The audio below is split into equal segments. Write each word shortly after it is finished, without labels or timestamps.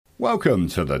Welcome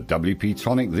to the WP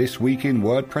Tonic This Week in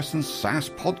WordPress and SaaS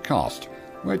podcast,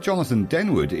 where Jonathan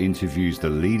Denwood interviews the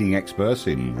leading experts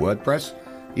in WordPress,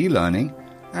 e-learning,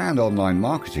 and online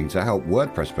marketing to help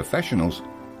WordPress professionals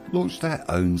launch their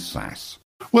own SaaS.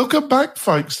 Welcome back,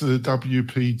 folks, to the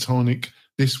WP Tonic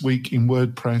This Week in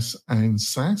WordPress and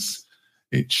SaaS.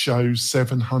 It shows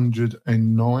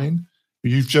 709.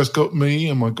 You've just got me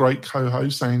and my great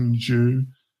co-host, Andrew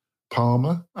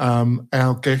Palmer.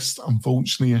 Our guest,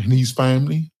 unfortunately, and his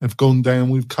family have gone down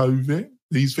with COVID.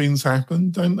 These things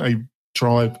happen, don't they,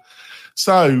 tribe?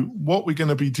 So what we're going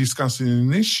to be discussing in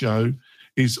this show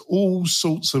is all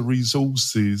sorts of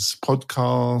resources,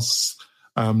 podcasts,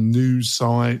 news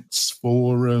sites,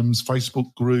 forums,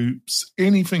 Facebook groups,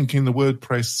 anything in the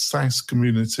WordPress SaaS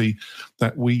community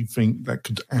that we think that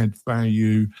could add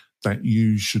value that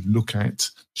you should look at.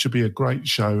 Should be a great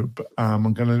show. But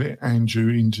I'm going to let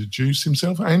Andrew introduce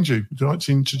himself. Andrew, would you like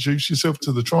to introduce yourself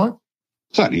to the tribe?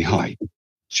 Certainly. Hi,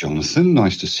 Jonathan.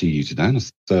 Nice to see you today on a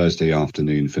Thursday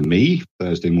afternoon for me,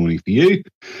 Thursday morning for you.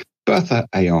 Bertha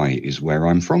AI is where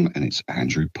I'm from, and it's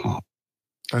Andrew Park.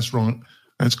 That's right.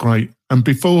 That's great. And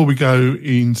before we go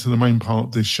into the main part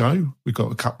of this show, we've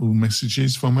got a couple of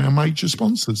messages from our major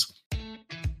sponsors.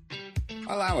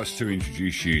 Allow us to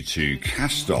introduce you to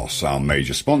Castos, our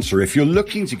major sponsor. If you're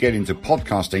looking to get into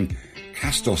podcasting,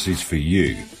 Castos is for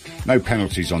you. No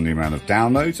penalties on the amount of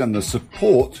downloads, and the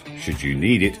support, should you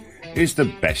need it, is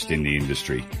the best in the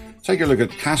industry. Take a look at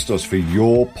Castos for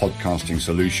your podcasting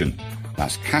solution.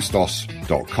 That's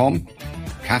castos.com,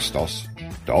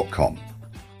 castos.com.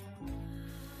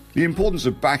 The importance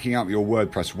of backing up your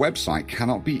WordPress website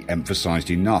cannot be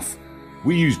emphasized enough.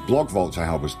 We use BlogVault to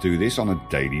help us do this on a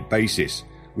daily basis.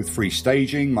 With free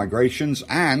staging, migrations,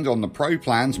 and on the Pro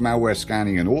plans, malware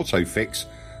scanning and autofix,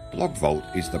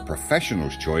 BlogVault is the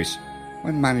professional's choice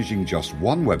when managing just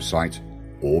one website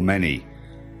or many.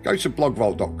 Go to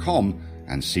blogvault.com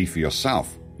and see for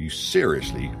yourself. You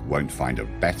seriously won't find a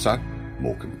better,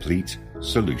 more complete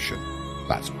solution.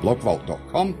 That's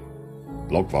blogvault.com,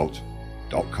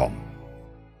 blogvault.com.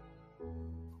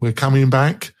 We're coming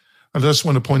back. I just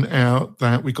want to point out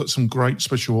that we've got some great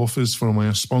special offers from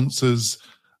our sponsors,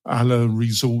 other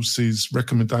resources,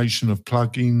 recommendation of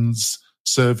plugins,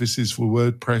 services for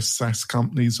WordPress SaaS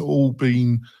companies, all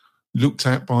being looked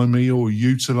at by me or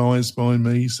utilised by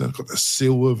me. So I've got the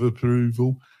seal of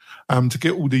approval. To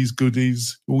get all these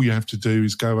goodies, all you have to do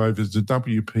is go over to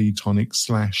WP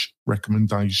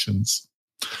Tonic/recommendations.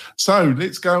 So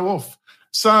let's go off.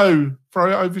 So, throw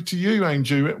it over to you,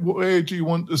 Andrew. Where do you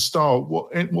want to start?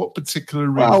 What particular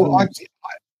reason? Well,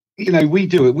 we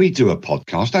do a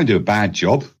podcast. Don't do a bad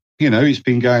job. It's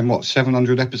been going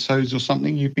 700 episodes or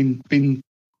something. You've been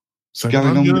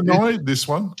going on with this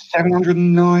one.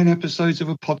 709 episodes of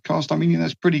a podcast. I mean,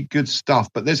 that's pretty good stuff.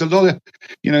 But there's a lot of,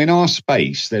 in our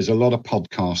space, there's a lot of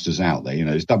podcasters out there.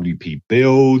 There's WP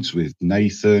Builds with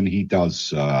Nathan. He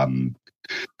does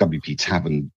WP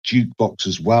Tavern Jukebox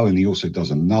as well, and he also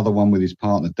does another one with his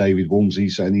partner David Walmsley.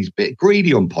 And he's a bit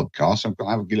greedy on podcasts. I've got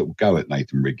to have a little go at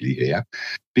Nathan Wrigley here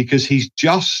because he's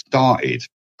just started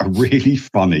a really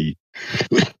funny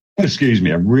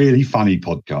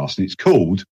podcast, and it's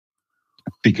called,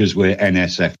 because we're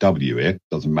NSFW here,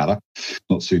 doesn't matter,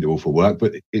 not suitable for work,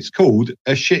 but it's called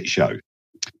A Shit Show.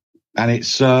 And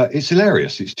it's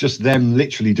hilarious. It's just them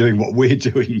literally doing what we're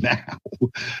doing now.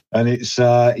 And he's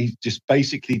just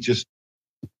basically just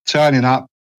turning up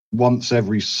once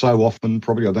every so often.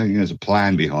 Probably, I don't think there's a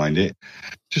plan behind it.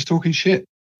 Just talking shit.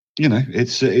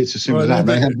 It's as simple as that.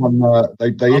 They had one. I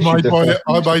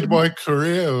made my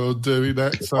career doing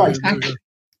that. So, exactly.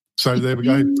 So there we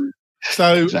go.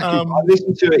 So exactly. I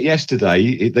listened to it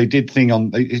yesterday. They did thing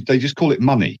on. They just call it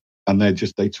money, and they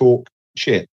talk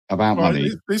shit about money.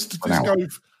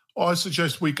 I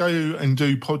suggest we go and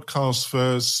do podcasts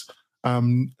first,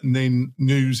 and then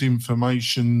news,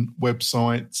 information,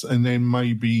 websites, and then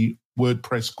maybe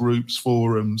WordPress groups,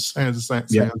 forums. How does that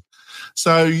sound? Yeah.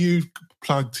 So you've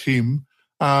plugged him.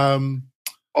 I'm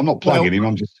not plugging him.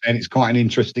 I'm just saying it's quite an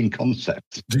interesting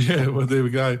concept. Yeah, well, there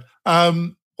we go.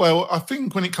 Well, I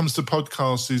think when it comes to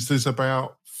podcasts, there's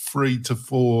about 3 to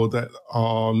 4 that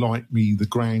are like me, the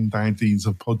granddaddies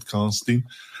of podcasting.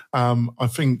 I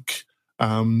think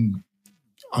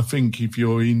if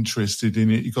you're interested in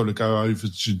it, you've got to go over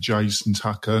to Jason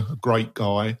Tucker, a great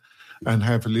guy, and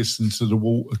have a listen to the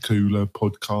Water Cooler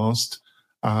podcast.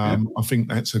 I think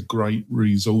that's a great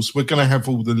resource. We're going to have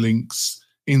all the links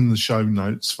in the show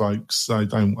notes, folks, so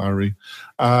don't worry.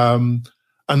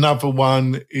 Another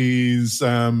one is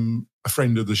a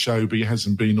friend of the show, but he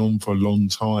hasn't been on for a long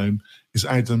time, is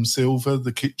Adam Silver,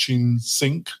 the Kitchen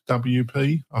Sink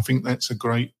WP. I think that's a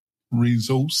great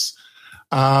resource.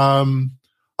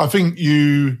 I think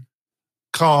you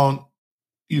can't,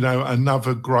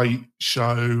 another great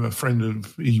show, a friend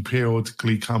of he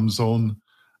periodically comes on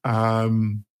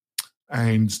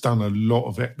and's done a lot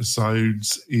of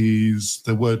episodes, is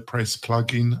the WordPress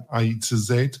plugin A to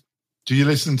Z. Do you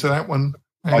listen to that one,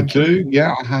 Andrew? I do,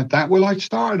 yeah, I had that. Well, I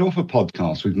started off a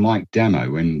podcast with Mike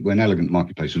Demo when Elegant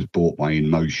Marketplace was bought by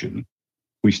InMotion.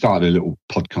 We started a little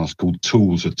podcast called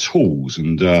Tools Are Tools,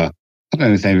 and I don't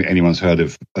know if anyone's heard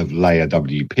of Layer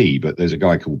WP, but there's a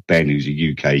guy called Ben who's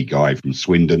a UK guy from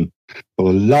Swindon, got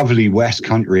a lovely West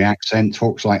Country accent,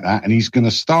 talks like that, and he's going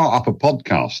to start up a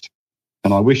podcast.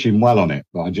 And I wish him well on it.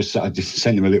 But I just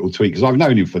sent him a little tweet because I've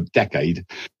known him for a decade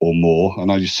or more.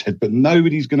 And I just said, but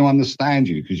nobody's going to understand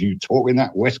you because you talk in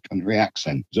that West Country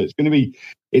accent. So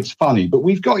it's funny. But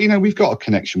we've got a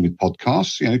connection with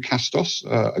podcasts. Castos,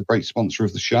 a great sponsor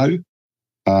of the show.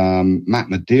 Matt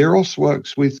Medeiros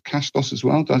works with Castos as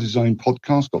well, does his own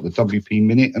podcast, got the WP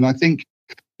Minute. And I think,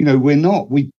 we're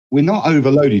not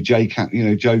overloaded. Joe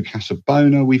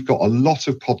Casabona. We've got a lot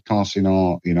of podcasts in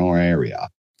our area.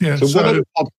 Yeah, so what are the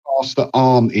podcasts that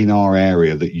aren't in our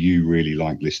area that you really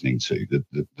like listening to?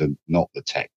 The not the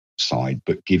tech side,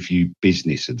 but give you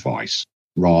business advice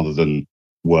rather than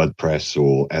WordPress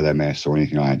or LMS or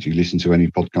anything like that. Do you listen to any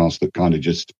podcasts that kind of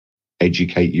just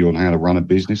educate you on how to run a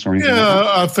business or anything like that?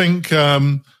 I think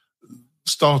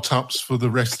Startups for the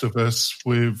Rest of Us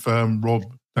with Rob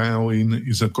Dowling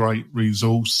is a great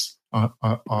resource.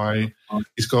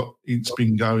 He's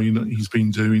been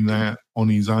doing that on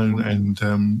his own, and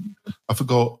I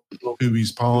forgot who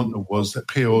his partner was that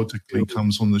periodically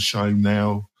comes on the show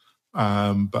now,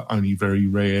 but only very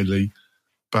rarely.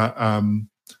 But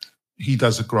he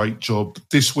does a great job.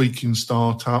 This Week in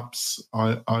Startups,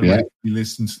 I really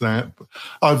listen to that.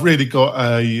 I've really got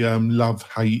a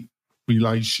love-hate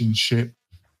relationship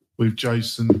with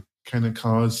Jason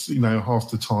Kennekars.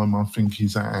 Half the time I think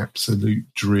he's an absolute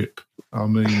drip. I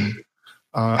mean,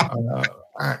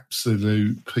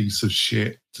 absolute piece of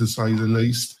shit, to say the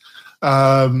least.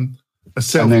 And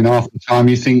then half the time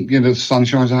you think the sun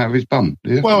shines out of his bum.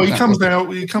 Yeah? Well, he comes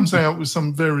out with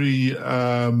some very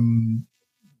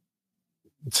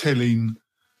telling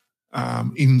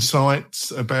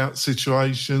insights about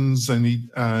situations, and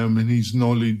his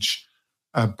knowledge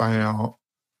about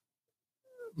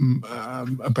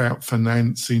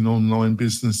financing online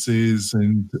businesses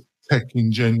and tech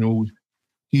in general.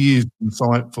 He is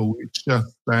insightful. It's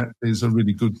just that there's a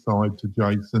really good side to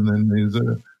Jason, and there's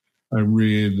a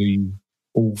really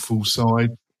awful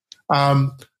side.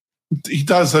 He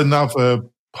does another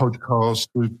podcast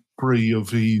with 3 of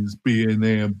his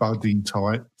billionaire buddy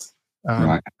types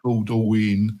called All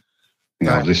In.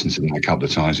 Yeah, I've listened to that a couple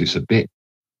of times. It's a bit.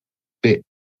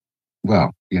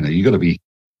 Well, you've got to be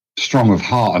strong of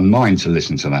heart and mind to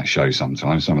listen to that show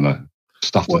sometimes, some of the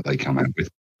stuff that they come out with.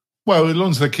 Well, as long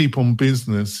as they keep on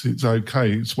business, it's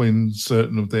okay. It's when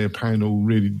certain of their panel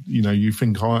really, you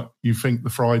think the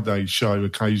Friday show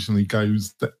occasionally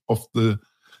goes off the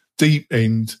deep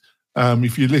end.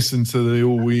 If you listen to the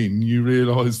All In, you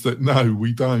realise that no,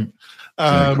 we don't.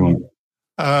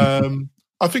 I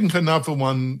think another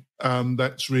one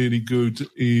that's really good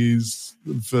is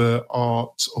The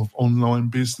Art of Online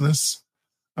Business.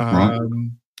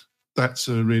 That's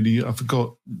I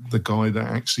forgot the guy that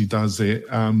actually does it.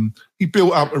 He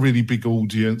built up a really big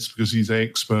audience because he's an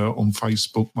expert on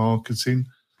Facebook marketing,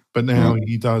 but now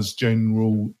he does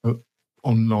general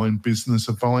online business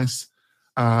advice.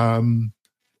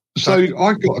 So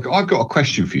I've got a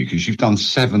question for you, because you've done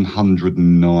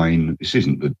 709. This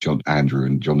isn't the Andrew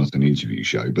and Jonathan interview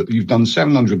show, but you've done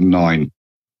 709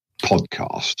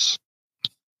 podcasts.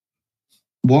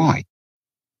 Why?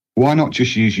 Why not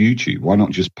just use YouTube? Why not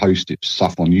just post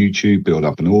stuff on YouTube, build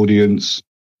up an audience,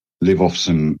 live off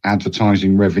some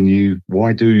advertising revenue?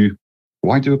 Why do a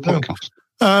podcast?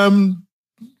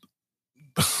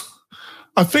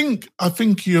 I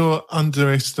think you're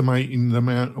underestimating the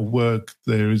amount of work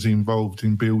there is involved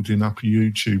in building up a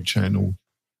YouTube channel.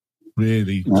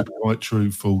 Really, to be quite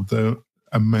truthful, the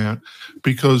amount,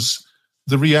 because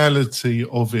the reality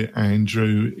of it,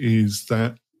 Andrew, is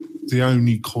that the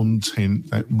only content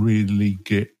that really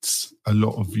gets a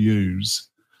lot of views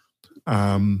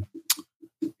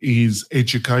is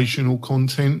educational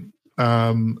content,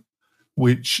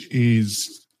 which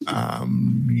is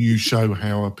you show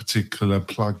how a particular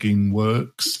plugin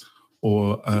works,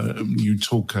 or you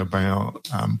talk about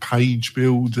page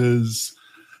builders.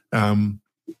 Adam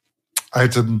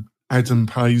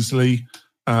Paisley,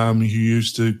 who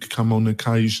used to come on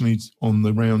occasionally on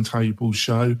the Roundtable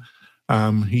show,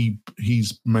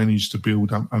 he's managed to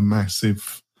build up a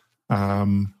massive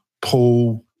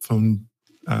Paul from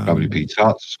WP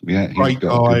Tuts, yeah, great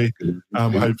guy.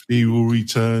 Hopefully he will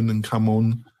return and come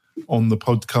on the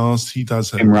podcast. He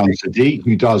does Imran Sadiq,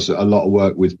 who does a lot of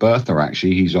work with Bertha,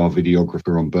 actually. He's our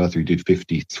videographer on Bertha. He did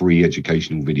 53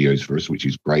 educational videos for us, which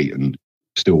is great, and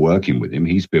still working with him.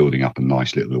 He's building up a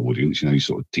nice little audience. He's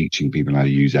sort of teaching people how to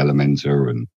use Elementor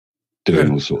and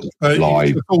doing all sorts of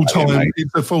live.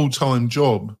 It's a full-time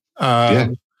job.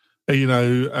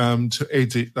 To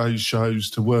edit those shows,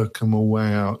 to work them all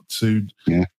out, to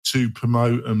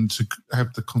promote them, to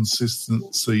have the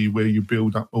consistency where you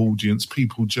build up audience.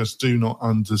 People just do not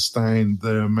understand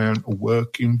the amount of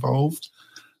work involved.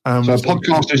 So a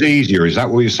podcast is easier. Is that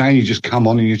what you're saying? You just come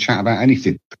on and you chat about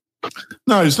anything?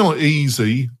 No, it's not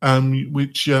easy,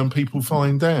 which people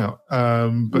find out.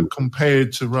 But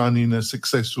compared to running a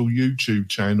successful YouTube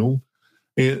channel,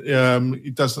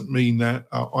 it doesn't mean that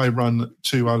I run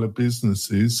 2 other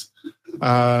businesses.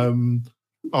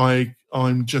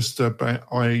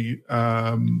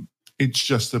 It's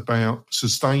just about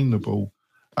sustainable.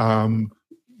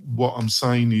 What I'm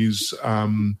saying is,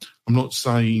 I'm not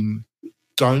saying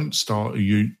don't start a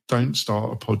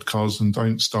podcast and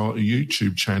don't start a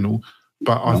YouTube channel,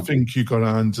 but I think you've got to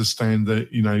understand that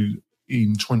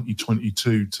in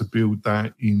 2022 to build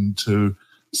that into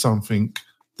something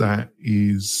that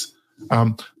is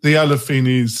the other thing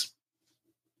is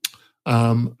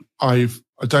I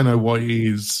don't know what it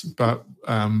is, but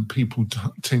people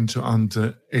tend to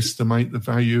underestimate the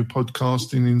value of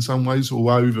podcasting in some ways,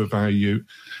 or overvalue.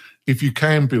 If you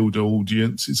can build an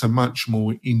audience, it's a much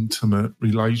more intimate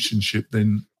relationship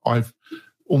than I've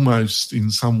almost in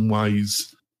some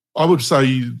ways. I would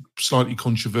say slightly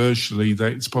controversially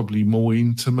that it's probably more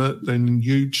intimate than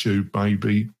YouTube,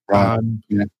 maybe. Right.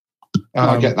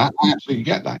 I get that. I absolutely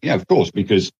get that. Yeah, of course.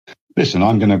 Because listen,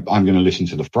 I'm gonna listen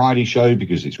to the Friday show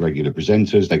because it's regular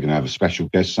presenters. They're gonna have a special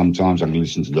guest sometimes. I'm gonna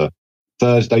listen to the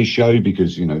Thursday show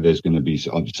because there's going to be,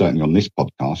 certainly on this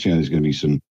podcast, there's going to be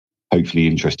some hopefully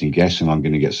interesting guests, and I'm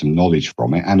going to get some knowledge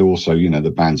from it. And also,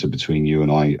 the banter between you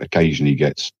and I occasionally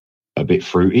gets a bit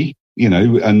fruity,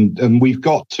 and we've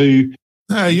got to.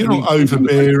 No, you're not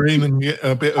overbearing and get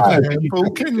a bit of a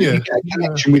handful, can you? You get a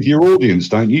connection with your audience,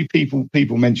 don't you?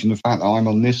 People mention the fact that I'm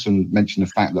on this and mention the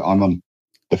fact that I'm on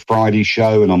the Friday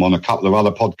show and I'm on a couple of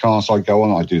other podcasts I go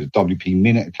on. I do the WP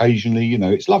Minute occasionally.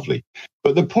 It's lovely.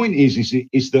 But the point is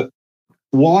that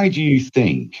why do you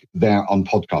think they're on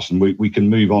podcasts? And we can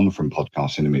move on from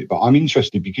podcasts in a minute. But I'm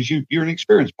interested because you're an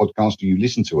experienced podcaster. You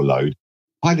listen to a load.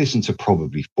 I listen to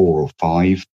probably 4 or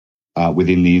 5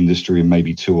 within the industry and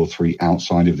maybe 2 or 3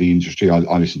 outside of the industry. I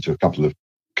listen to a couple of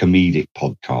comedic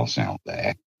podcasts out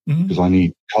there because I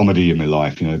need comedy in my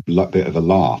life, a bit of a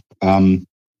laugh.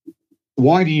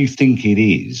 Why do you think it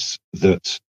is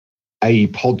that a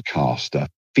podcaster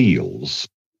feels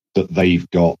that they've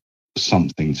got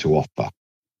something to offer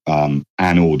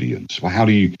an audience? Well, how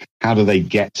do they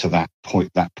get to that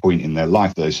point in their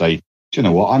life that they say, do you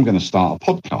know what, I'm going to start a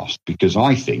podcast because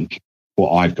I think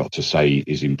what I've got to say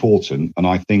is important, and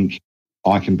I think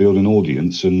I can build an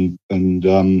audience, and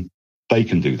they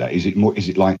can do that. Is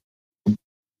it like,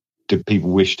 do people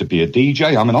wish to be a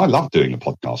DJ? I mean, I love doing a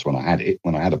podcast when I had a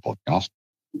podcast.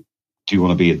 Do you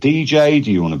want to be a DJ?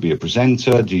 Do you want to be a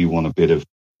presenter? Do you want a bit of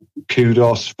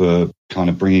kudos for kind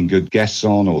of bringing good guests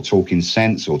on, or talking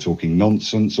sense, or talking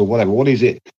nonsense, or whatever? What is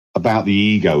it about the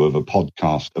ego of a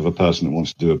podcast, of a person that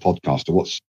wants to do a podcast? Or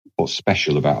what's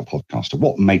special about a podcaster?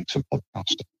 What makes a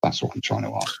podcaster? That's what I'm trying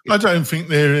to ask you. I don't think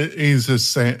there is a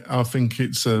set. I think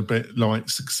it's a bit like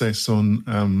success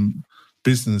on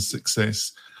business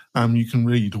success. You can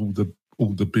read all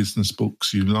the business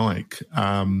books you like.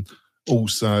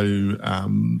 Also,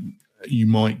 you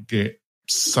might get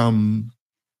some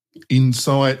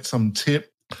insight, some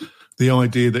tip. The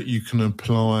idea that you can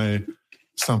apply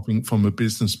something from a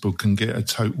business book and get a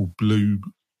total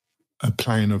a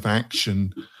plan of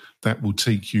action that will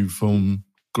take you from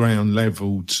ground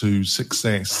level to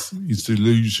success is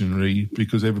illusionary,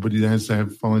 because everybody has to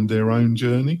find their own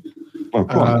journey. Well,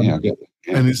 quite, I get that.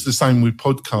 Yeah. And it's the same with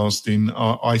podcasting.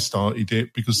 I started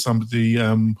it because somebody,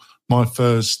 my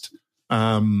first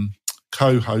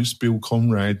co-host, Bill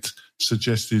Conrad,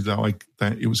 suggested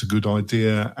that it was a good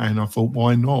idea, and I thought,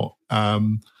 why not?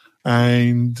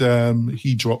 And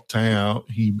he dropped out.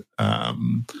 He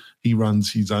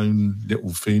runs his own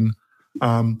little thing.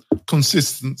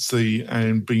 Consistency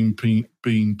and being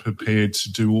prepared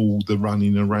to do all the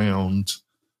running around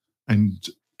and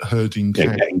herding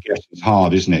cats. Getting guests is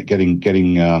hard, isn't it?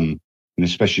 Getting and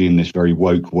especially in this very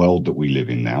woke world that we live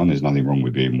in now, and there's nothing wrong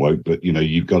with being woke, but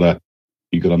you've got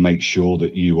to make sure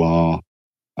that you are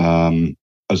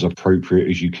as appropriate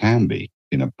as you can be.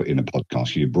 in a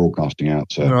podcast. You're broadcasting out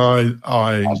to No,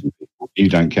 you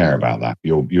don't care about that.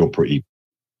 You're pretty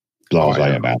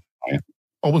blasé about it, are you?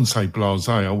 I wouldn't say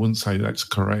blasé. I wouldn't say that's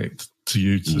correct to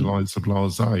utilise the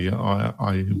blasé.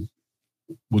 I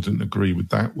wouldn't agree with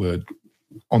that word.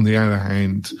 On the other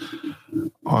hand,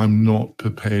 I'm not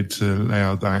prepared to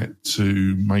allow that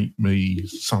to make me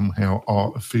somehow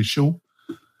artificial.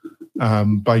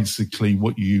 Basically,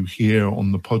 what you hear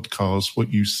on the podcast,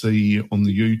 what you see on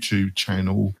the YouTube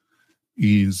channel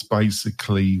is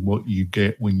basically what you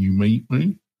get when you meet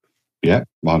me. Yeah,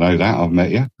 I know that. I've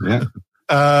met you. Yeah.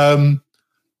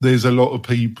 There's a lot of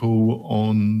people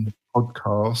on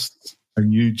podcasts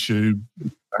and YouTube.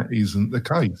 That isn't the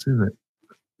case, is it?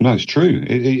 No, it's true.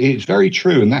 It's very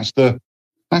true, and that's the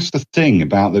thing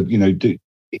about the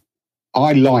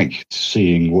I like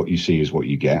seeing what you see is what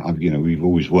you get. We've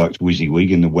always worked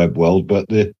WYSIWYG in the web world, but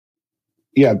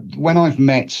when I've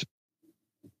met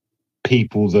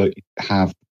people that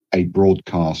have a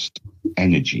broadcast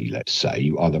energy, let's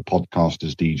say, either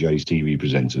podcasters, DJs, TV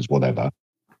presenters, whatever,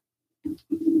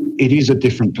 it is a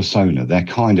different persona. They're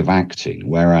kind of acting.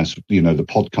 Whereas, the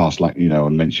podcast, like, I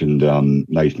mentioned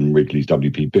Nathan Wrigley's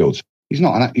WP Builds. He's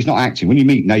not acting. When you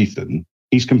meet Nathan,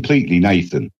 he's completely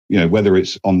Nathan. Whether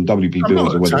it's on WP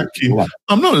Builds or whether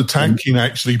I'm not attacking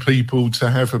actually people to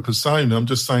have a persona. I'm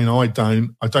just saying I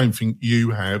don't think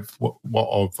you have. What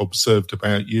I've observed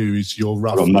about you is you're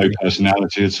rough. I've got no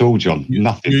personality at all, John.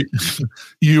 Nothing.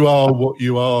 You are what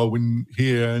you are when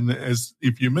here and as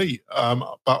if you meet.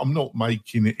 But I'm not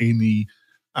making any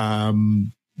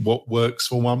what works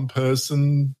for one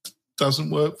person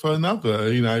doesn't work for another.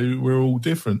 We're all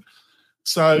different.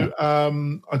 So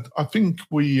I think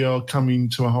we are coming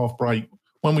to a half break.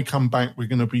 When we come back, we're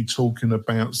going to be talking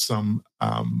about some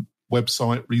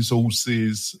website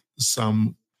resources,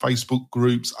 some Facebook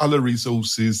groups, other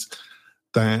resources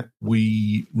that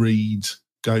we read,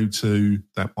 go to,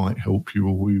 that might help you.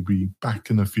 We'll be back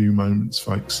in a few moments,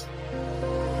 folks.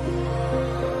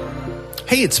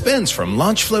 Hey, it's Spence from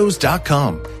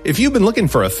LaunchFlows.com. If you've been looking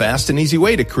for a fast and easy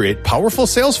way to create powerful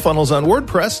sales funnels on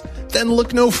WordPress, then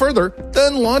look no further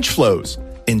than LaunchFlows.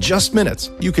 In just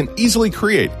minutes, you can easily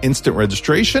create instant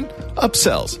registration,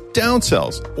 upsells,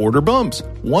 downsells, order bumps,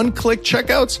 one-click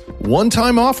checkouts,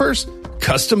 one-time offers,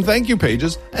 custom thank you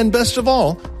pages, and best of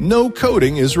all, no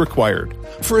coding is required.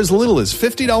 For as little as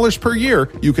 $50 per year,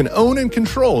 you can own and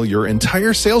control your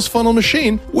entire sales funnel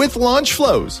machine with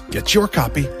LaunchFlows. Get your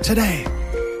copy today.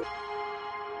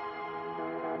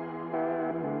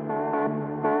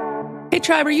 Hey,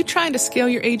 Tribe, are you trying to scale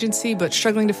your agency but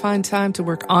struggling to find time to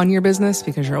work on your business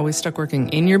because you're always stuck working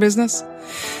in your business?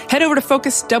 Head over to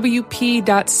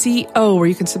focuswp.co where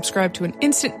you can subscribe to an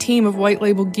instant team of white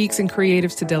label geeks and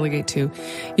creatives to delegate to.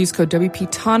 Use code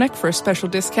WPTonic for a special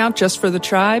discount just for the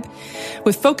Tribe.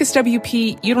 With Focus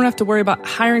WP, you don't have to worry about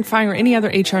hiring, firing, or any other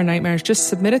HR nightmares. Just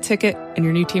submit a ticket and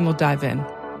your new team will dive in.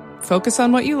 Focus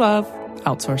on what you love,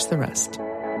 outsource the rest.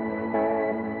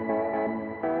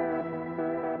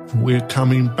 We're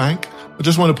coming back. I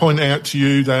just want to point out to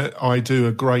you that I do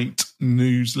a great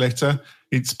newsletter.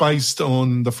 It's based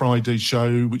on the Friday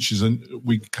show, which is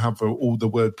we cover all the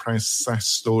WordPress SaaS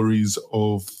stories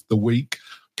of the week.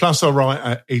 Plus, I write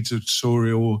an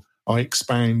editorial. I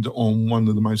expand on one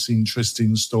of the most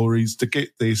interesting stories. To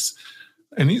get this,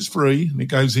 and it's free, and it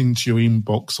goes into your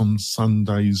inbox on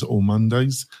Sundays or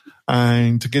Mondays.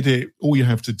 And to get it, all you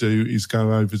have to do is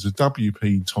go over to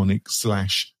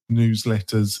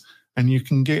WPTonic/newsletters, and you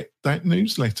can get that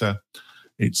newsletter.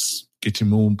 It's getting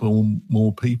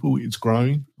more people. It's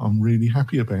growing. I'm really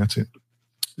happy about it.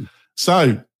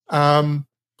 So,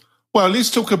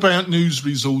 let's talk about news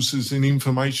resources and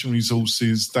information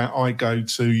resources that I go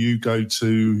to, you go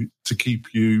to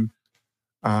keep you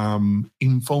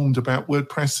informed about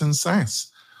WordPress and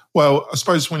SaaS. Well, I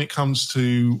suppose when it comes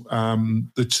to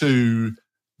the two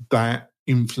that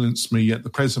influenced me at the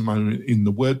present moment in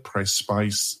the WordPress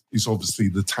space is obviously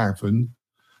the Tavern.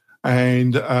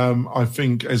 And I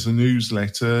think as a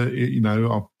newsletter,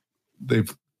 they've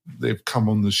come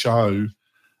on the show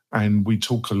and we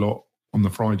talk a lot on the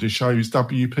Friday show is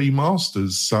WP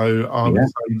Masters. So I would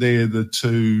say they're the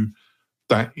two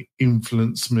that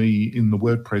influence me in the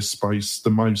WordPress space the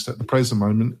most at the present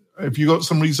moment. Have you got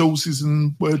some resources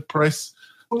in WordPress?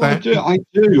 Well, I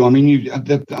do. I mean,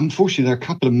 unfortunately, there are a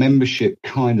couple of membership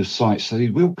kind of sites, so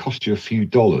it will cost you a few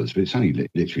dollars, but it's only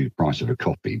literally the price of a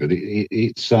copy. But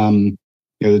it's the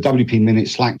WP Minute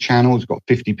Slack channel has got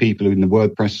 50 people in the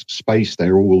WordPress space.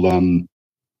 They're all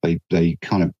they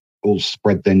kind of all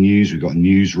spread their news. We've got a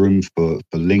newsroom for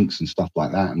links and stuff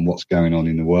like that, and what's going on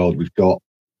in the world. We've got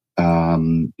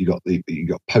you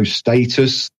got Post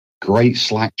Status. great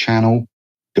Slack channel.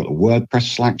 Got a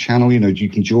WordPress Slack channel. You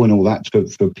can join all that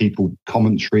for people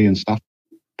commentary and stuff.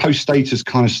 Post Status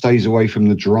kind of stays away from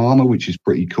the drama, which is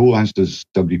pretty cool, as does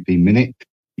WP Minute.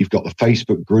 You've got the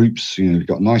Facebook groups. You've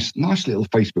got nice little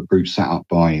Facebook groups set up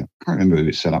by, I can't remember who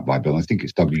it's set up by, Bill. I think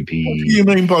it's WP. What do you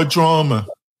mean by drama?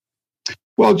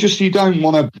 Well, just you don't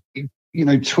want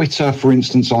to, Twitter, for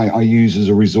instance, I use as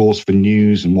a resource for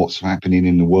news and what's happening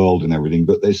in the world and everything.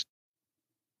 But there's,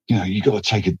 you got to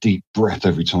take a deep breath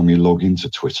every time you log into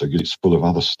Twitter because it's full of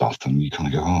other stuff. And you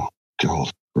kind of go, oh,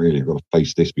 God, really, I've got to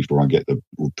face this before I get the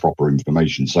proper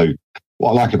information. So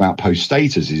what I like about Post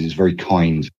Status is it's a very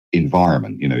kind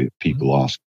environment. People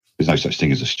ask, there's no such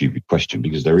thing as a stupid question,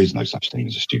 because there is no such thing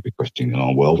as a stupid question in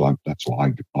our world. That's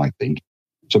what I think.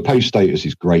 So Post Status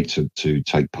is great to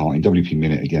take part in. WP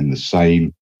Minute, again, the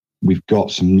same. We've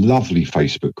got some lovely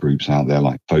Facebook groups out there,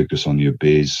 like Focus on Your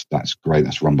Biz. That's great.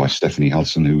 That's run by Stephanie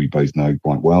Hudson, who we both know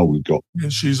quite well. We've got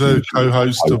she's a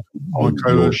co-host of my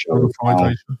co-host on the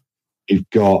Foundation. You've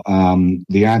got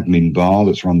the admin bar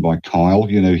that's run by Kyle.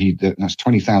 That's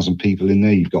 20,000 people in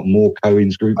there. You've got more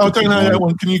Cohen's group. I don't know that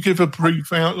one. Can you give a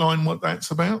brief outline what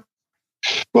that's about?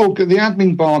 Well, the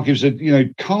admin bar gives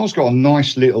Kyle's got a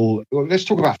nice little. Well, let's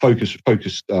talk about focus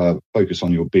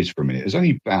on your biz for a minute. There's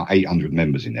only about 800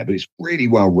 members in there, but it's really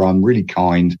well run, really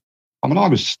kind. I mean, I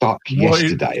was stuck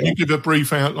yesterday. Can you give a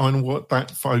brief outline of what that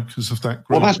focus of that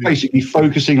group? Well, that's basically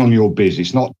focusing on your biz.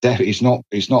 It's not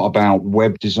about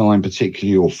web design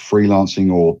particularly, or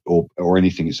freelancing or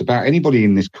anything. It's about anybody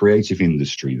in this creative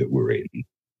industry that we're in.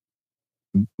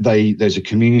 There's a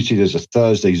community. There's a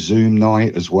Thursday Zoom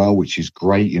night as well, which is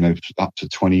great. Up to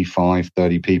 25,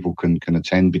 30 people can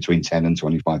attend. Between 10 and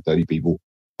 25, 30 people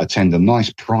attend a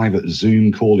nice private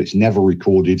Zoom call. It's never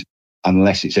recorded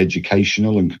unless it's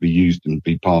educational and can be used and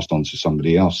be passed on to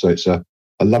somebody else. So it's a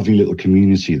lovely little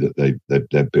community that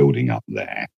they're building up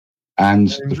there. And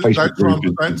the Facebook group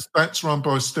that's run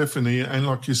by Stephanie. And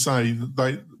like you say,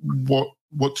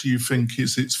 what do you think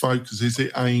is its focus? Is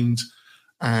it aimed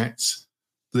at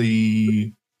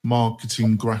the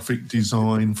marketing, graphic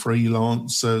design,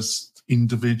 freelancers,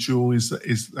 individual? Is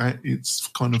that its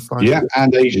kind of focus? Yeah,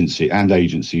 and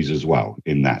agencies as well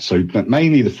in that. So, but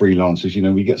mainly the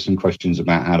freelancers. We get some questions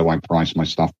about how do I price my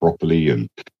stuff properly, and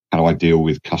how do I deal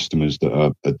with customers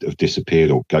that have disappeared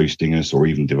or ghosting us, or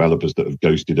even developers that have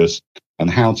ghosted us, and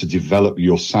how to develop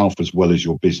yourself as well as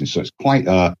your business. So it's quite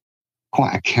a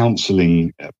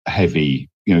counselling heavy.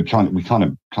 We kind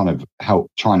of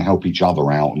try and help each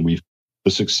other out, and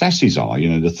the successes are,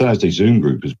 the Thursday Zoom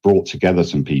group has brought together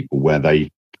some people where they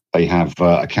have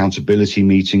accountability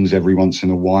meetings every once in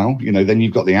a while. Then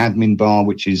you've got the admin bar,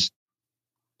 which is,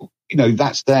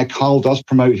 that's there. Kyle does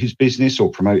promote his business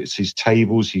or promotes his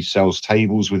tables. He sells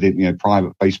tables within,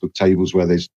 private Facebook tables where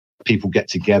there's people get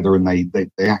together and they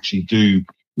actually do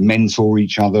mentor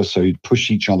each other. So push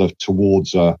each other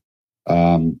towards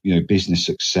business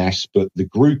success. But the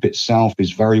group itself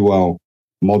is very well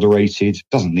moderated.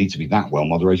 Doesn't need to be that well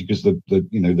moderated, because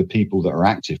the people that are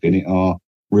active in it are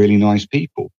really nice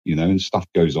people, and stuff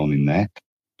goes on in there.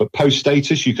 But Post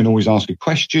Status, you can always ask a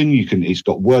question. It's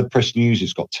got WordPress news,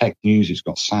 it's got tech news, it's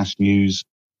got SaaS news,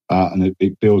 and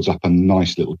it builds up a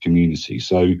nice little community.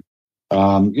 So,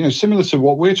 similar to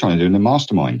what we're trying to do in the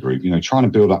mastermind group, trying to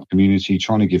build up community,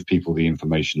 trying to give people the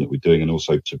information that we're doing, and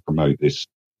also to promote this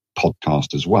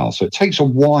podcast as well. So it takes a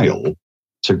while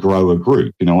to grow a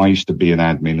group. I used to be an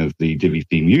admin of the Divi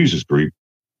Theme users group.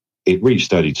 It reached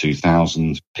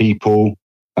 32,000 people,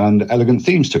 and Elegant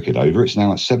Themes took it over. It's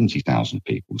now at 70,000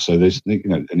 people. So there's,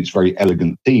 and it's very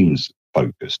Elegant Themes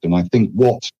focused. And I think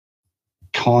what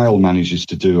Kyle manages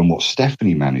to do and what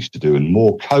Stephanie managed to do, and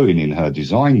more Cohen in her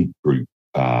design group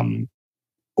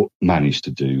managed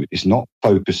to do, is not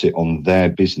focus it on their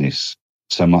business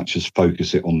so much as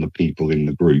focus it on the people in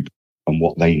the group and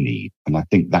what they need. And I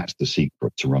think that's the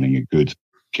secret to running a good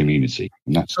community.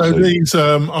 And that's these,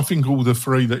 I think all the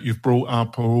three that you've brought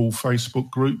up are all Facebook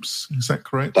groups. Is that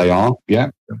correct? They are,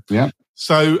 yeah.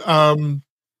 So,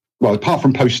 well, apart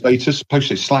from Post Status,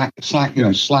 Slack, Slack,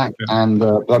 and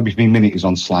WP Minute is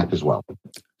on Slack as well.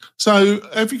 So,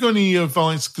 have you got any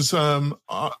advice? Because,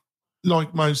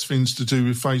 like most things to do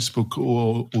with Facebook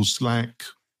or Slack,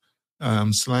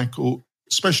 or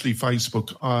especially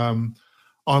Facebook,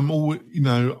 I'm all,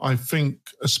 I think,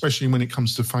 especially when it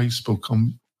comes to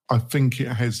Facebook, I think it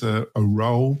has a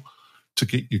role to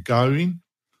get you going.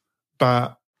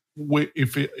 But I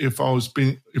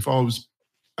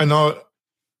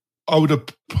would have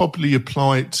probably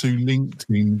apply it to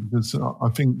LinkedIn, because I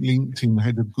think LinkedIn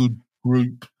had a good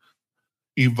group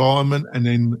environment, and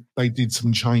then they did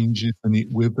some changes and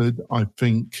it withered. I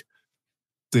think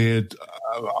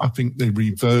I think they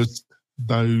reversed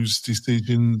those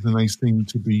decisions, and they seem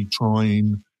to be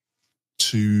trying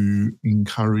to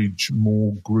encourage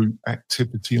more group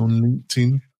activity on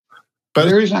LinkedIn. But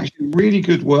there is actually a really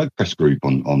good WordPress group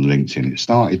on LinkedIn. It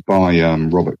started by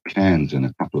Robert Cairns and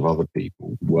a couple of other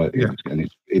people, and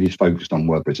it is focused on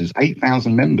WordPress. There's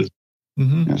 8,000 members.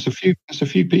 Mm-hmm. That's a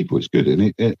few people. It's good,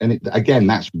 and again,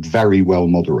 that's very well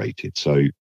moderated. So,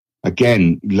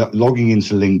 again, logging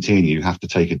into LinkedIn, you have to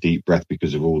take a deep breath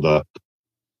because of all the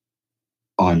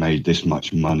I made this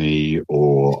much money,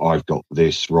 or I've got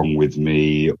this wrong with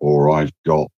me, or I've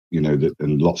got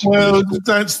and lots of. Well,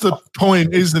 that's the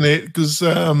point, isn't it? Because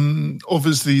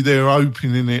obviously they're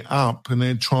opening it up and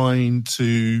they're trying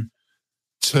to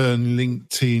turn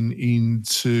LinkedIn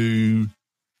into.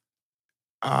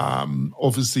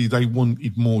 Obviously, they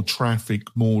wanted more traffic,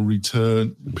 more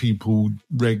return people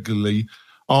regularly.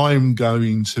 I'm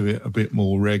going to it a bit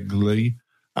more regularly.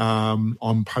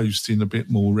 I'm posting a bit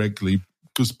more regularly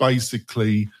because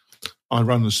basically I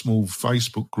run a small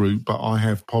Facebook group, but I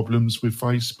have problems with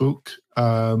Facebook.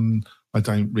 I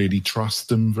don't really trust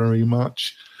them very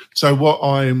much. So what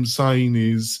I am saying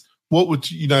is,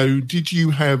 did you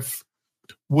have,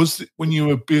 was it when you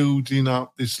were building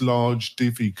up this large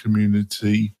Divi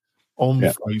community on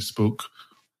Facebook,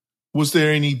 was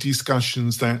there any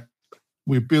discussions that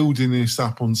we're building this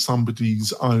up on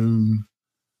somebody's own,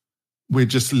 we're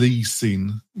just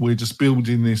leasing, we're just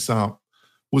building this up?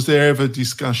 Was there ever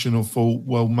discussion or thought,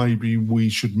 well, maybe we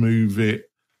should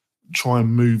try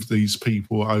and move these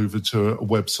people over to a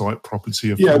website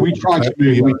property? We did try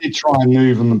and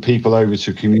move them and people over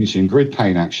to community, and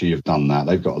GridPaint actually have done that.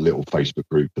 They've got a little Facebook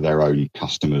group for their own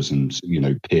customers and,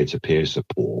 peer-to-peer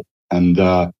support. And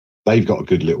they've got a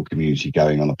good little community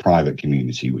going on, a private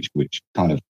community, which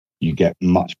kind of, you get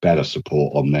much better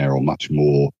support on there, or much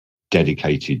more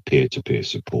dedicated peer-to-peer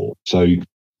support. So,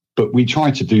 but we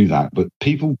try to do that. But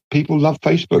people love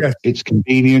Facebook. Yes. It's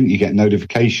convenient. You get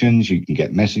notifications. You can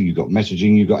get messaging. You've got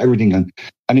messaging. You've got everything, and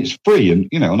it's free. And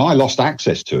and I lost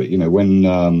access to it. When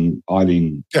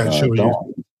Eileen died,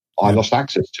 I lost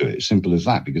access to it. As simple as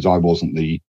that, because I wasn't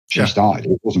she started.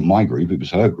 It wasn't my group. It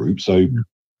was her group. So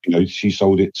she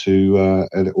sold it to,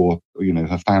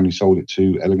 her family sold it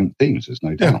to Elegant Themes. There's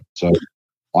no doubt. So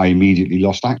I immediately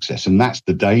lost access, and that's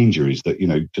the danger. Is that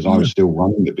because I was still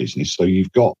running the business. So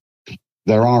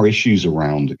there are issues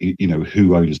around,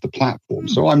 who owns the platform.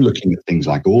 So I'm looking at things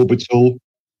like Orbital.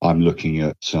 I'm looking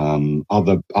at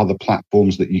other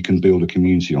platforms that you can build a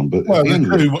community on. But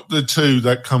the two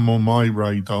that come on my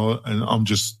radar, and I'm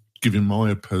just giving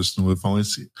my personal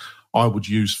advice, I would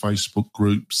use Facebook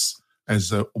groups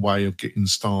as a way of getting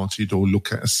started, or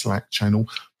look at a Slack channel.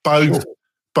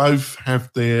 Both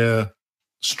have their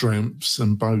strengths,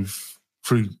 and both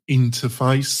through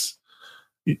interface.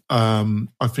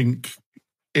 I think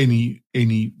you've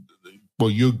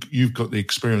got the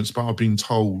experience, but I've been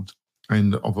told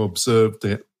and I've observed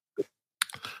it,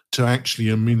 to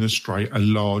actually administrate a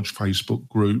large Facebook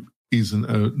group isn't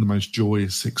the most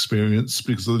joyous experience,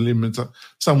 because of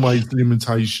the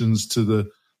limitations to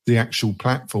the actual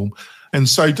platform. And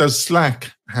so does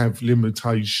Slack have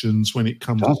limitations when it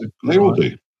comes to they all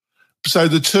do. So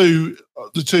the two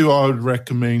I would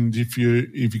recommend, if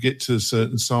you get to a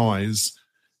certain size,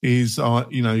 is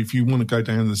if you want to go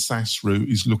down the SaaS route,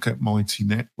 is look at Mighty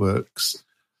Networks,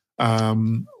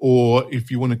 or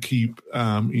if you want to keep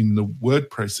in the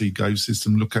WordPress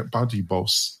ecosystem, look at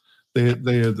BuddyBoss.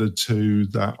 They're the two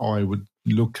that I would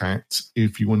look at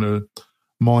if you want to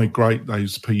migrate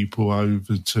those people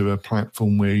over to a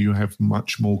platform where you have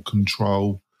much more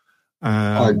control.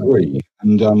 I agree.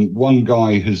 And one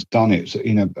guy has done it,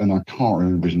 and I can't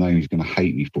remember his name. He's going to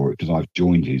hate me for it because I've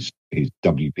joined his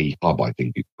WP Hub, I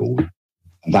think it's called,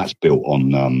 and that's built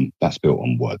on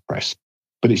WordPress.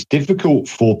 But it's difficult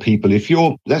for people if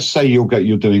let's say you're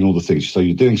doing all the things. So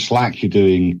you're doing Slack, you're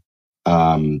doing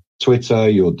Twitter,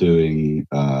 you're doing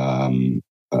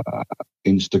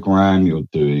Instagram, you're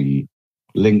doing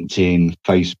LinkedIn,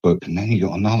 Facebook, and then you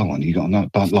got another one.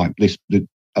 But like this.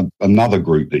 Another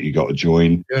group that you got to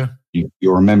join. Yeah,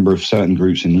 you're a member of certain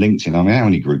groups in LinkedIn. I mean, how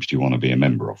many groups do you want to be a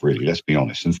member of? Really, let's be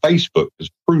honest. And Facebook has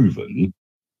proven,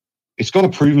 it's got a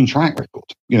proven track record.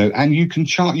 And you can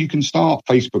start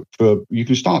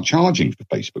charging for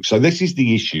Facebook. So this is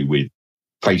the issue with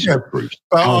Facebook groups.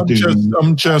 But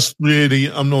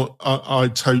I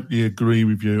totally agree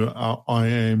with you. I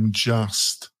am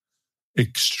just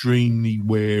extremely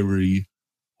wary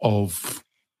of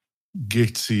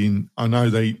getting. I know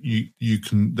they're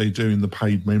doing the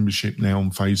paid membership now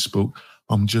on Facebook.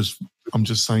 I'm just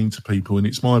saying to people, and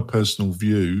it's my personal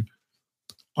view,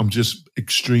 I'm just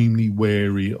extremely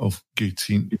wary of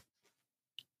getting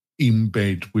in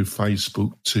bed with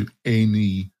Facebook to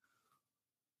any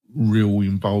real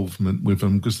involvement with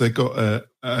them, because they've got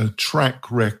a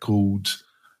track record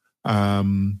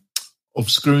of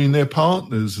screwing their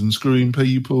partners and screwing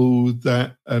people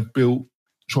that have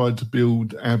tried to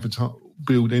build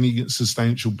any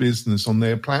substantial business on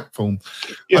their platform.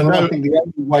 Yeah, I think the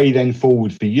only way then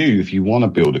forward for you, if you want to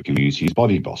build a community, is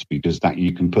Body Boss, because that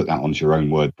you can put that onto your own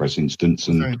WordPress instance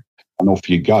and off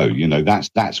you go.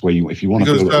 That's where you, if you want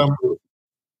to build it.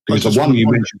 Because the one you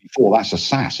mentioned before, that's a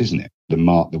SaaS, isn't it? The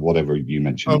whatever you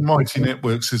mentioned. Mighty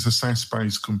Networks is a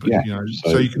SaaS-based company. Yeah,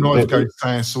 so you can either go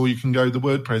SaaS or you can go the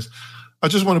WordPress. I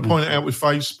just want to point out with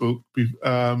Facebook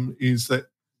is that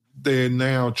they're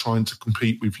now trying to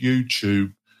compete with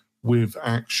YouTube with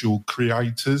actual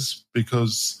creators,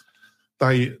 because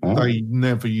they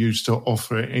never used to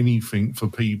offer anything for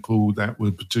people that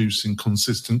were producing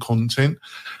consistent content.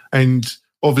 And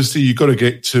obviously, you've got to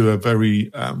get to a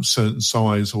very certain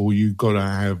size, or you've got to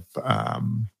have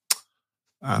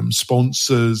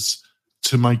sponsors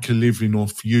to make a living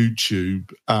off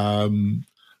YouTube.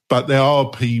 But there are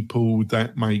people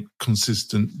that make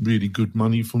consistent, really good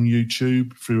money from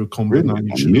YouTube through a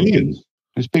combination. Really? Millions.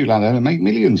 There's people out there that make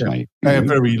millions, mate. They're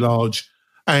very large.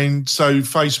 And so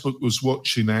Facebook was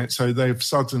watching that. So they've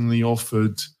suddenly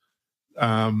offered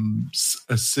a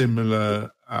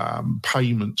similar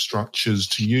payment structures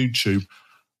to YouTube.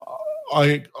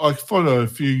 I follow a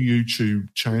few YouTube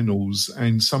channels,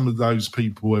 and some of those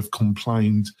people have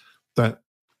complained that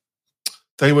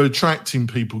they were attracting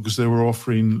people because they were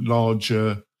offering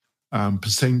larger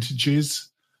percentages.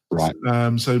 Right.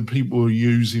 So people were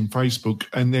using Facebook.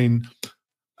 And then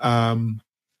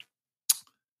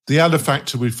the other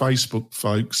factor with Facebook,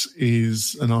 folks,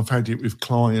 is, and I've had it with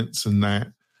clients and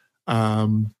that,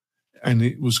 and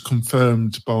it was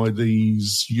confirmed by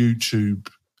these YouTube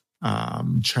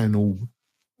channel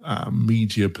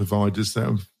media providers that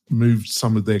have moved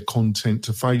some of their content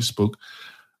to Facebook.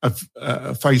 A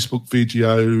Facebook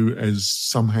video has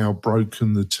somehow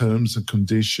broken the terms and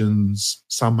conditions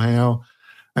somehow,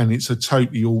 and it's a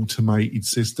totally automated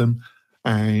system.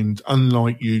 And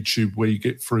unlike YouTube, where you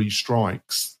get 3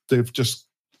 strikes, they've just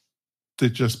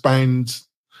banned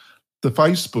the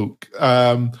Facebook.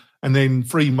 And then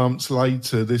 3 months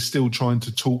later, they're still trying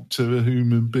to talk to a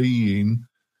human being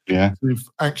to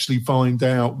actually find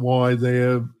out why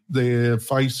their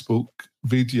Facebook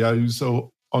videos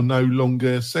are no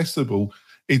longer accessible.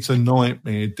 It's a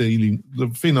nightmare dealing. The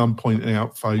thing I'm pointing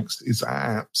out, folks, is an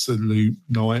absolute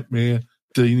nightmare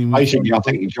dealing with. Basically, I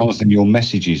think, Jonathan, your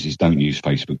message is don't use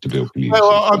Facebook to build community.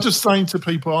 Well, I'm just saying to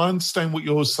people, I understand what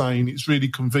you're saying. It's really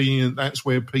convenient. That's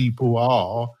where people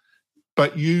are.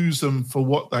 But use them for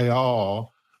what they are.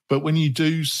 But when you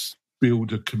do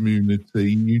build a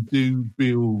community, you do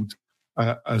build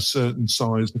a certain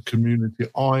size of community,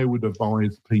 I would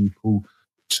advise people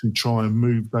to try and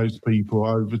move those people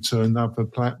over to another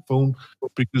platform,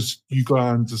 because you got to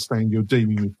understand you're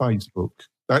dealing with Facebook.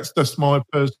 That's my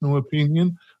personal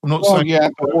opinion. I'm not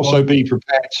saying, but also be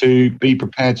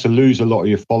prepared to lose a lot of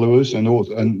your followers,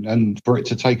 and for it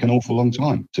to take an awful long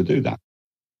time to do that.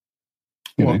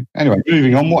 Anyway,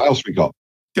 moving on. What else we got?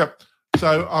 Yep.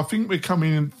 So I think we're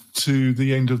coming to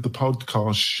the end of the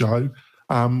podcast show.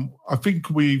 I think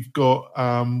we've got,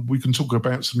 we can talk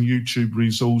about some YouTube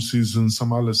resources and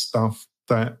some other stuff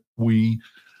that we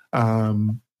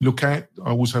look at.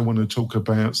 I also want to talk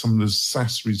about some of the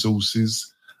SaaS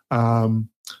resources.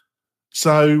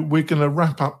 So we're going to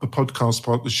wrap up the podcast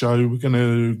part of the show. We're going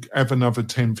to have another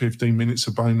 10, 15 minutes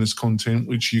of bonus content,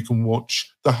 which you can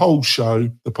watch the whole show,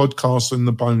 the podcast and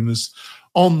the bonus,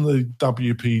 on the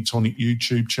WP Tonic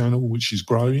YouTube channel, which is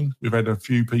growing. We've had a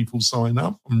few people sign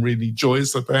up. I'm really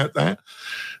joyous about that.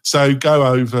 So go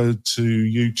over to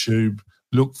YouTube,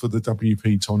 look for the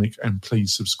WP Tonic, and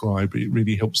please subscribe. It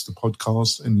really helps the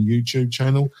podcast and the YouTube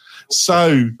channel.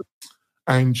 So,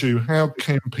 Andrew, how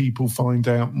can people find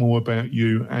out more about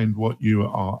you and what you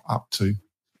are up to?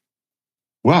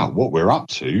 Well, what we're up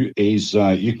to is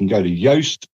you can go to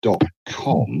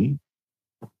yoast.com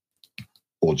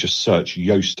or just search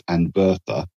Yoast and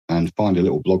Bertha and find a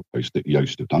little blog post that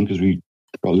Yoast have done, because we've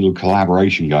got a little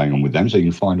collaboration going on with them. So you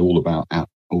can find all about that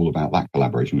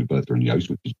collaboration with Bertha and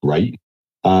Yoast, which is great.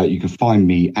 You can find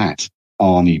me at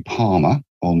Arnie Palmer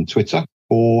on Twitter,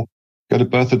 or go to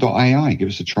bertha.ai. Give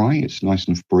us a try. It's nice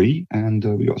and free, and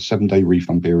we've got a 7-day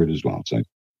refund period as well. So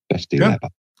best deal ever.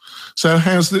 So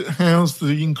how's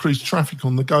the increased traffic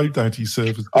on the GoDaddy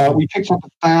servers? We picked up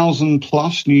 1,000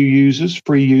 plus new users,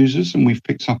 free users, and we've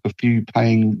picked up a few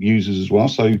paying users as well.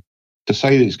 So To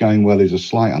say that it's going well is a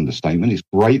slight understatement. It's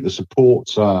great. The support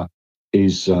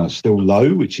is still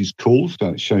low, which is cool. So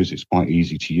it shows it's quite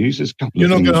easy to use. There's a couple You're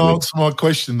of not things going to answer my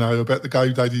question, though, about the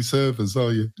GoDaddy servers,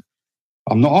 are you?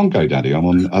 I'm not on GoDaddy. I'm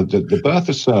on the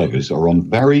Bertha servers are on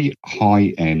very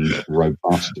high-end,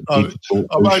 robust digital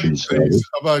ocean servers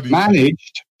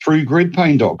managed through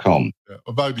gridpane.com. Yeah,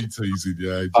 I'm only teasing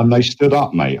you. And they stood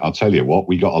up, mate. I'll tell you what,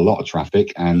 we got a lot of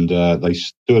traffic and they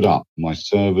stood up. My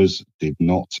servers did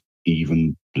not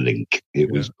even blink.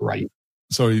 It was great.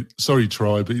 Sorry,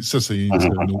 Tri, but it's just the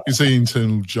internal. It's the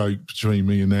internal joke between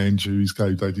me and Andrew. Is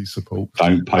GoDaddy support?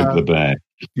 Don't poke the bear.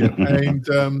 Yeah,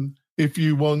 and if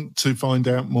you want to find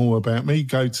out more about me,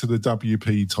 go to the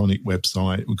WP Tonic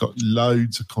website. We've got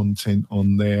loads of content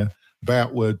on there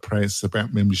about WordPress,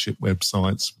 about membership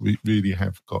websites. We really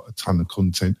have got a ton of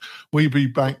content. We'll be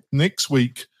back next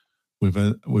week with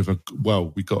we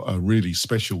got a really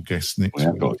special guest next week.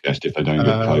 We have got a guest if they don't get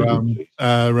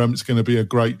COVID. It's going to be a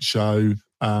great show.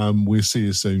 We'll see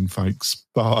you soon, folks.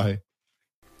 Bye.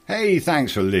 Hey,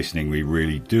 thanks for listening. We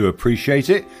really do appreciate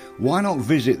it. Why not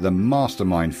visit the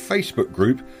Mastermind Facebook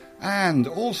group? And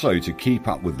also to keep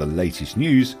up with the latest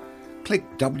news, click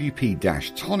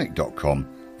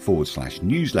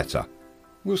wp-tonic.com/newsletter.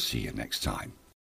 We'll see you next time.